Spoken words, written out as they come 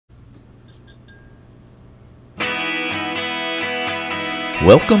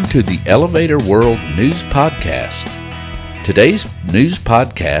Welcome to the Elevator World News Podcast. Today's news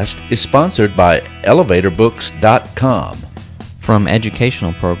podcast is sponsored by ElevatorBooks.com. From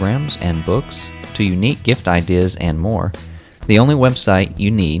educational programs and books to unique gift ideas and more, the only website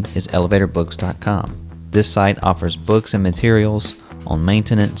you need is ElevatorBooks.com. This site offers books and materials on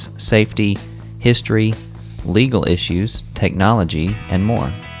maintenance, safety, history, legal issues, technology, and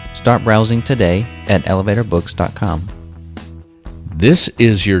more. Start browsing today at ElevatorBooks.com. This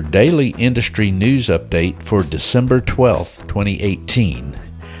is your daily industry news update for December 12th, 2018.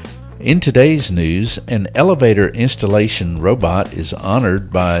 In today's news, an elevator installation robot is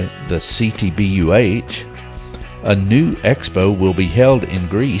honored by the CTBUH. A new expo will be held in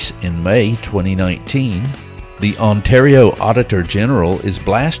Greece in May 2019. The Ontario Auditor General is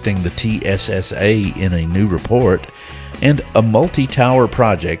blasting the TSSA in a new report, and a multi-tower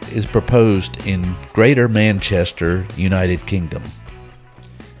project is proposed in Greater Manchester, United Kingdom.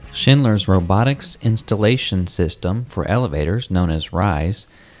 Schindler's Robotics Installation System for Elevators, known as R.I.S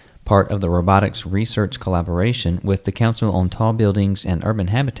E, part of the Robotics Research Collaboration with the Council on Tall Buildings and Urban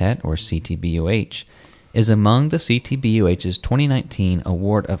Habitat, or CTBUH, is among the CTBUH's 2019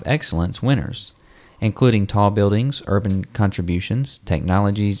 Award of Excellence winners. Including Tall Buildings, Urban Contributions,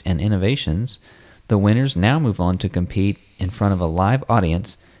 Technologies, and Innovations, the winners now move on to compete in front of a live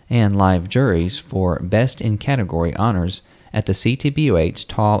audience and live juries for Best in Category honors at the CTBUH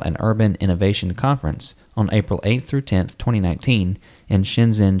Tall and Urban Innovation Conference on April 8th through 10th, 2019 in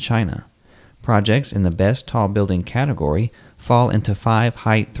Shenzhen, China. Projects in the Best Tall Building category fall into 5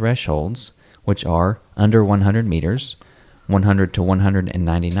 height thresholds, which are under 100 meters, 100 to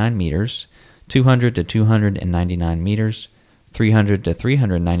 199 meters, 200 to 299 meters, 300 to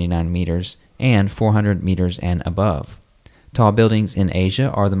 399 meters, and 400 meters and above. Tall buildings in Asia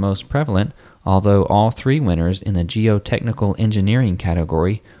are the most prevalent, although all 3 winners in the Geotechnical Engineering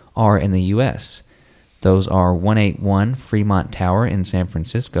category are in the U.S. Those are 181 Fremont Tower in San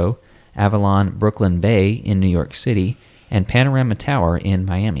Francisco, Avalon Brooklyn Bay in New York City, and Panorama Tower in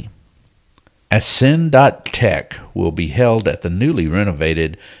Miami. Ascend.Tech will be held at the newly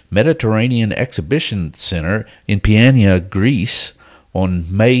renovated Mediterranean Exhibition Center in Piania, Greece, on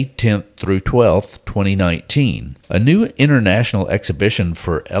May 10th through 12th, 2019. A new international exhibition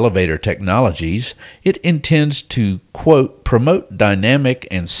for elevator technologies, it intends to, quote, promote dynamic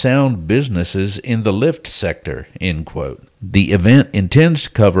and sound businesses in the lift sector, end quote. The event intends to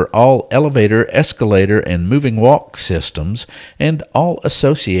cover all elevator, escalator, and moving walk systems and all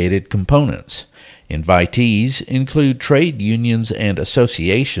associated components. Invitees include trade unions and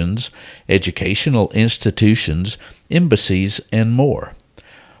associations, educational institutions, embassies, and more.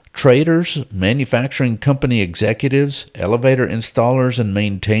 Traders, manufacturing company executives, elevator installers and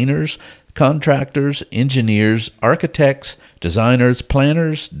maintainers, contractors, engineers, architects, designers,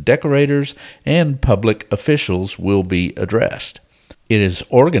 planners, decorators, and public officials will be addressed. It is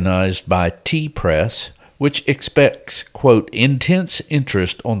organized by T-Press, which expects, quote, intense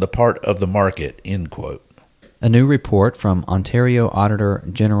interest on the part of the market, end quote. A new report from Ontario Auditor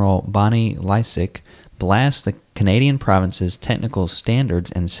General Bonnie Lysyk blasts the Canadian province's Technical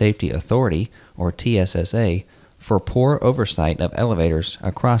Standards and Safety Authority, or TSSA, for poor oversight of elevators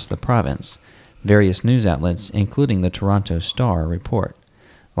across the province, various news outlets, including the Toronto Star, report.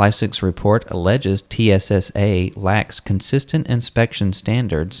 Lysyk's report alleges TSSA lacks consistent inspection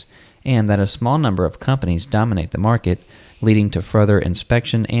standards and that a small number of companies dominate the market, leading to further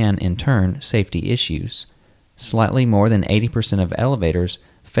inspection and, in turn, safety issues. Slightly more than 80% of elevators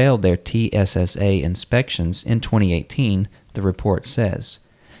failed their TSSA inspections in 2018, the report says.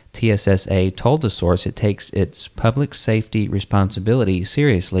 TSSA told the source it takes its public safety responsibility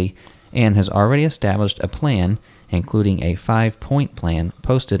seriously and has already established a plan, including a 5-point plan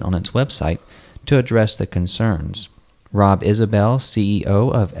posted on its website, to address the concerns. Rob Isabel,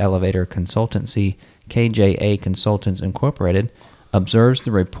 CEO of elevator consultancy KJA Consultants Incorporated, observes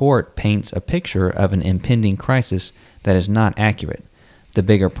the report paints a picture of an impending crisis that is not accurate. The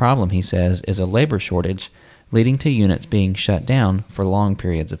bigger problem, he says, is a labor shortage, leading to units being shut down for long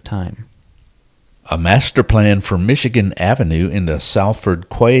periods of time. A master plan for Michigan Avenue in the Salford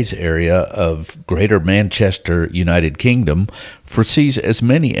Quays area of Greater Manchester, United Kingdom, foresees as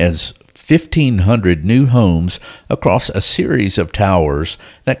many as 1,500 new homes across a series of towers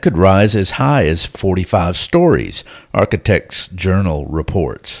that could rise as high as 45 stories, Architects Journal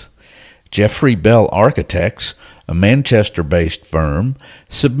reports. Jeffrey Bell Architects, a Manchester-based firm,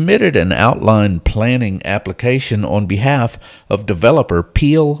 submitted an outline planning application on behalf of developer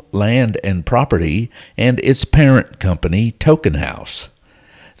Peel Land and Property and its parent company, Token House.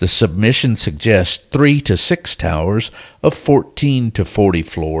 The submission suggests 3 to 6 towers of 14 to 40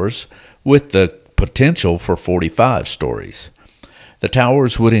 floors, with the potential for 45 stories. The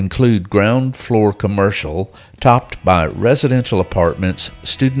towers would include ground floor commercial, topped by residential apartments,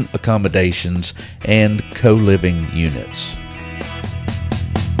 student accommodations, and co-living units.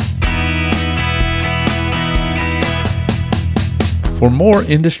 For more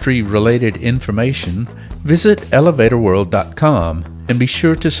industry-related information, visit elevatorworld.com and be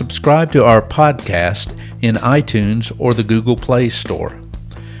sure to subscribe to our podcast in iTunes or the Google Play Store.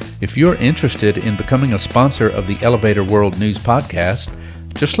 If you're interested in becoming a sponsor of the Elevator World News Podcast,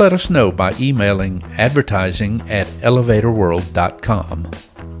 just let us know by emailing advertising@elevatorworld.com.